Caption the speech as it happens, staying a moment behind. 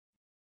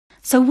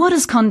So what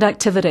is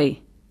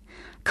conductivity?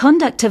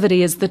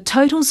 Conductivity is the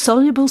total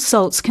soluble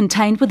salts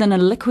contained within a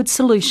liquid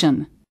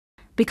solution.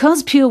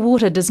 Because pure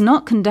water does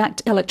not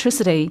conduct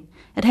electricity,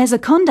 it has a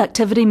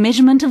conductivity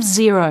measurement of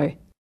 0.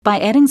 By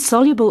adding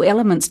soluble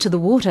elements to the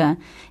water,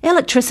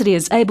 electricity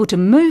is able to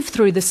move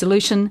through the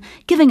solution,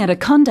 giving it a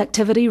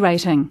conductivity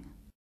rating.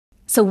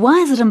 So why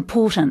is it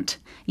important?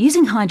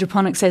 Using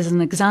hydroponics as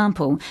an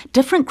example,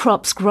 different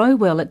crops grow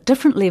well at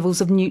different levels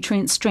of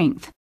nutrient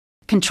strength.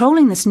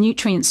 Controlling this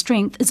nutrient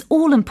strength is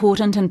all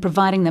important in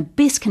providing the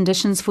best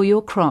conditions for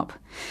your crop.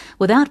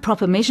 Without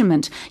proper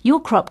measurement, your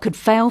crop could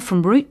fail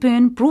from root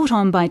burn brought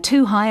on by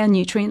too high a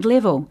nutrient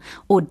level,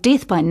 or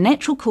death by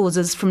natural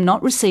causes from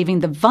not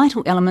receiving the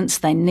vital elements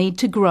they need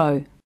to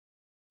grow.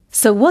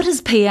 So what is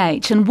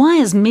pH and why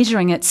is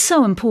measuring it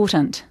so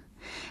important?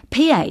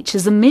 pH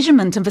is a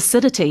measurement of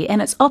acidity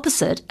and its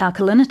opposite,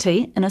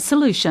 alkalinity, in a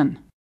solution.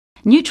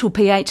 Neutral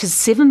pH is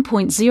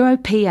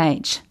 7.0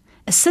 pH.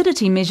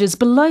 Acidity measures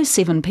below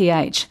 7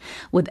 pH,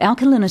 with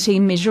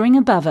alkalinity measuring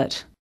above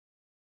it.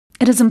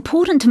 It is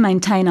important to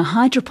maintain a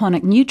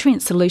hydroponic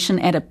nutrient solution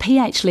at a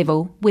pH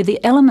level where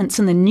the elements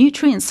in the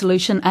nutrient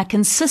solution are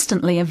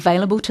consistently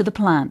available to the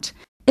plant.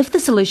 If the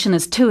solution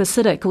is too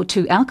acidic or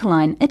too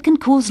alkaline, it can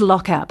cause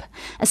lockup,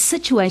 a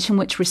situation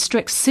which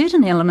restricts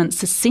certain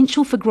elements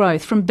essential for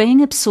growth from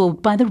being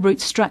absorbed by the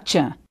root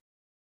structure.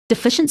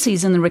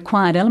 Deficiencies in the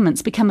required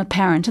elements become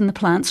apparent in the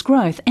plant's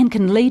growth and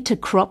can lead to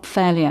crop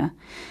failure.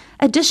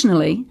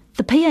 Additionally,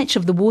 the pH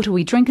of the water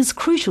we drink is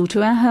crucial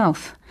to our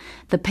health.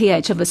 The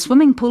pH of a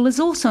swimming pool is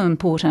also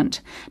important,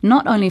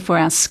 not only for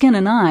our skin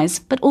and eyes,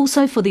 but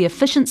also for the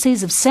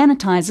efficiencies of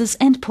sanitizers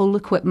and pool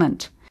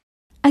equipment.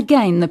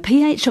 Again, the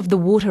pH of the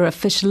water a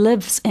fish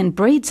lives and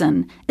breeds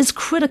in is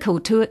critical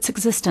to its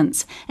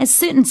existence, as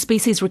certain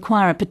species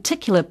require a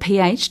particular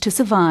pH to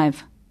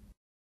survive.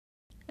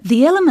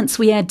 The elements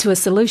we add to a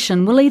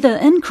solution will either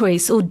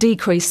increase or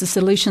decrease the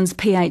solution's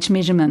pH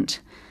measurement.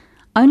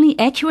 Only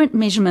accurate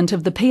measurement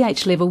of the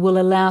pH level will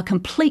allow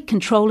complete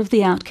control of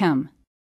the outcome.